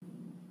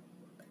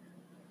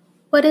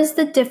What is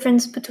the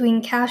difference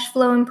between cash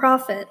flow and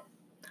profit?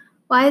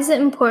 Why is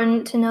it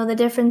important to know the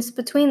difference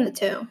between the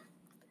two?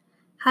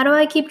 How do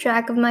I keep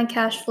track of my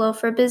cash flow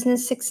for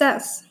business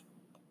success?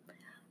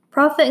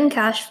 Profit and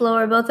cash flow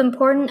are both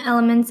important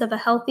elements of a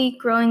healthy,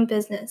 growing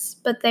business,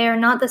 but they are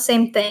not the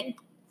same thing.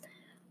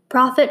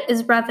 Profit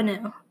is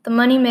revenue, the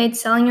money made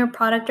selling your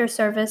product or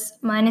service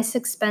minus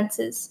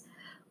expenses,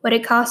 what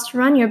it costs to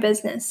run your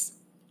business.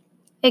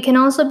 It can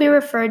also be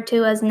referred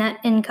to as net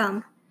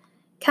income.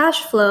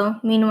 Cash flow,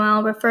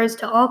 meanwhile, refers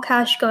to all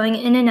cash going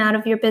in and out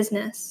of your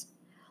business.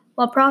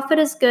 While profit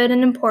is good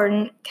and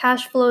important,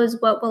 cash flow is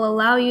what will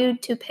allow you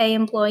to pay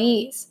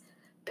employees,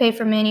 pay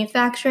for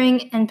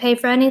manufacturing, and pay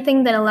for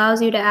anything that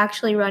allows you to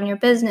actually run your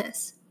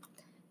business.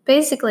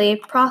 Basically,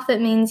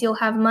 profit means you'll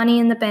have money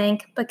in the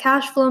bank, but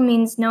cash flow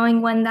means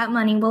knowing when that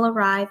money will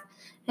arrive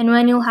and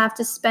when you'll have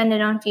to spend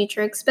it on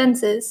future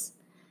expenses.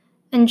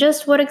 And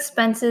just what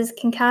expenses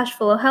can cash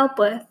flow help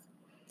with?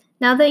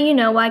 Now that you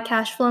know why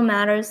cash flow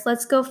matters,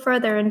 let's go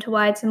further into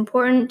why it's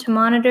important to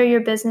monitor your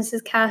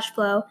business's cash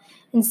flow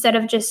instead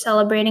of just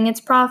celebrating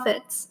its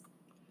profits.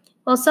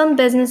 While some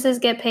businesses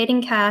get paid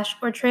in cash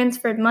or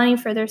transferred money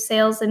for their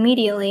sales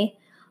immediately,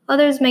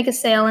 others make a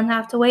sale and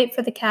have to wait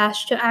for the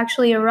cash to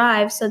actually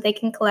arrive so they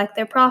can collect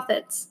their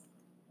profits.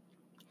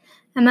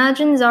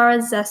 Imagine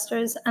Zara's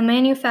Zesters, a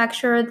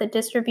manufacturer that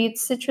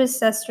distributes citrus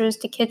zesters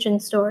to kitchen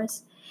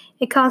stores.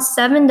 It costs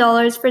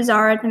 $7 for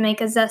Zara to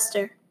make a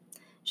zester.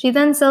 She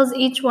then sells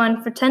each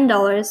one for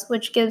 $10,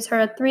 which gives her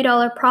a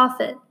 $3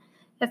 profit.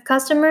 If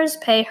customers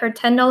pay her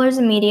 $10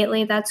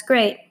 immediately, that's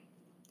great.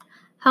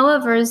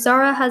 However,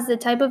 Zara has the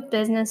type of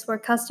business where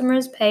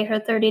customers pay her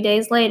 30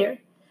 days later,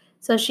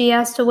 so she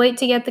has to wait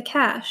to get the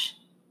cash.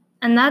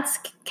 And that's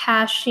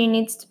cash she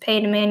needs to pay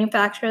to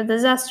manufacture the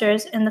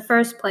zesters in the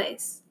first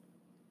place.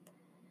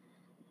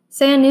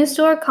 Say a new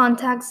store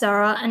contacts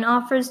Zara and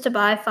offers to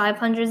buy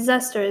 500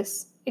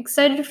 zesters.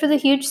 Excited for the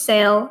huge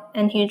sale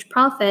and huge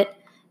profit,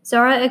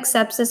 Zara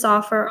accepts this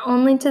offer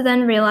only to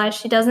then realize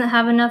she doesn't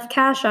have enough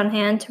cash on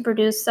hand to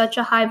produce such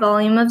a high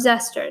volume of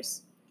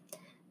zesters.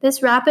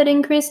 This rapid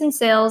increase in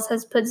sales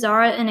has put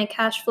Zara in a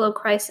cash flow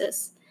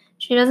crisis.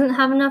 She doesn't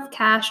have enough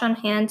cash on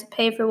hand to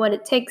pay for what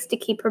it takes to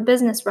keep her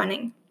business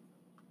running.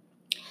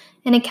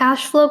 In a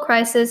cash flow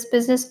crisis,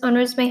 business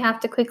owners may have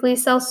to quickly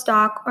sell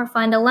stock or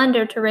find a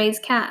lender to raise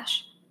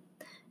cash.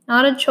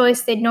 Not a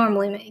choice they'd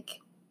normally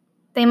make.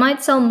 They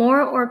might sell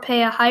more or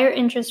pay a higher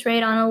interest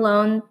rate on a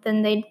loan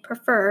than they'd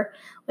prefer,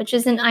 which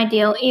isn't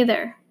ideal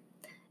either.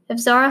 If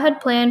Zara had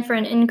planned for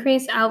an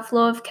increased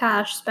outflow of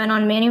cash spent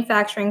on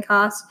manufacturing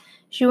costs,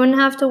 she wouldn't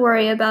have to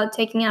worry about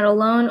taking out a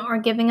loan or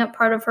giving up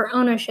part of her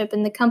ownership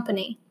in the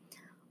company,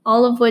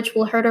 all of which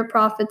will hurt her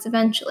profits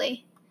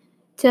eventually.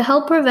 To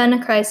help prevent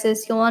a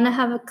crisis, you'll want to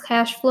have a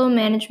cash flow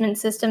management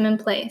system in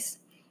place.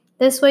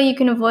 This way you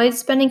can avoid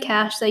spending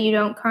cash that you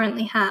don't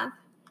currently have.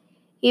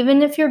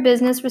 Even if your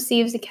business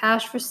receives the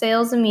cash for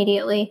sales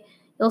immediately,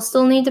 you'll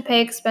still need to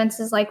pay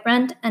expenses like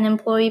rent and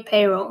employee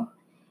payroll.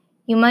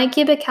 You might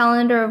keep a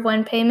calendar of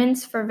when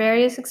payments for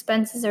various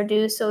expenses are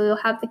due so you'll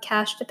have the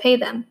cash to pay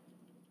them.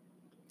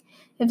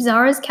 If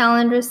Zara's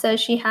calendar says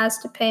she has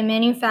to pay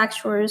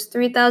manufacturers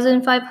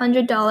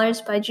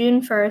 $3,500 by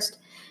June 1st,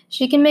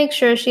 she can make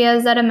sure she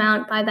has that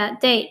amount by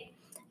that date.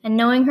 And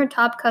knowing her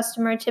top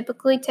customer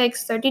typically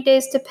takes 30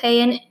 days to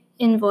pay an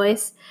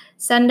invoice,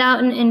 send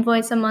out an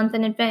invoice a month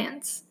in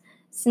advance.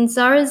 Since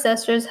Zara's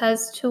Zesters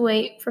has to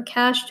wait for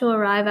cash to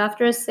arrive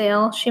after a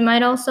sale, she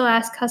might also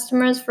ask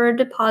customers for a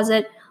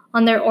deposit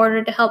on their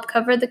order to help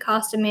cover the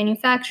cost of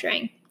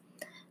manufacturing.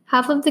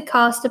 Half of the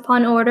cost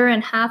upon order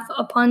and half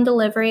upon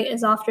delivery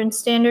is often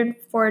standard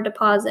for a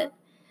deposit.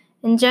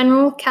 In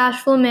general,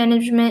 cash flow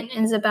management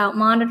is about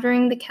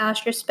monitoring the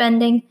cash you're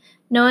spending,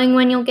 knowing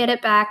when you'll get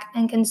it back,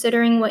 and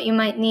considering what you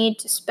might need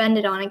to spend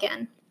it on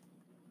again.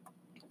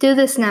 Do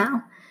this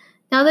now.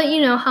 Now that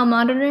you know how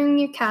monitoring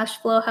your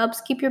cash flow helps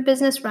keep your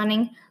business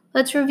running,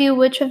 let's review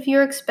which of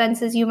your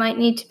expenses you might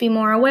need to be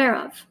more aware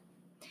of.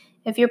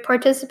 If you're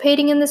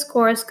participating in this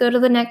course, go to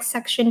the next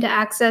section to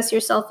access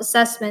your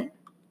self-assessment.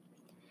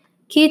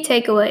 Key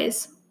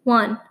takeaways.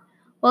 1.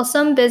 While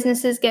some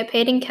businesses get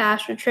paid in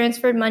cash or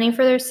transferred money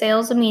for their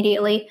sales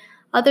immediately,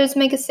 others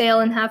make a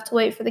sale and have to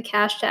wait for the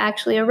cash to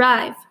actually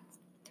arrive.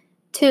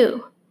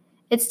 2.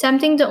 It's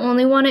tempting to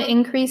only want to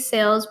increase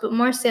sales, but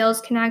more sales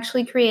can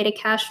actually create a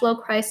cash flow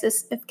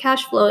crisis if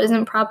cash flow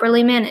isn't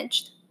properly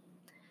managed.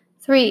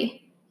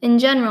 3. In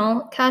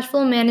general, cash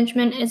flow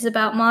management is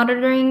about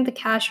monitoring the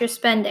cash you're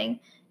spending,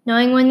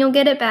 knowing when you'll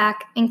get it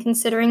back, and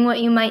considering what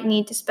you might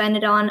need to spend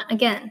it on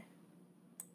again.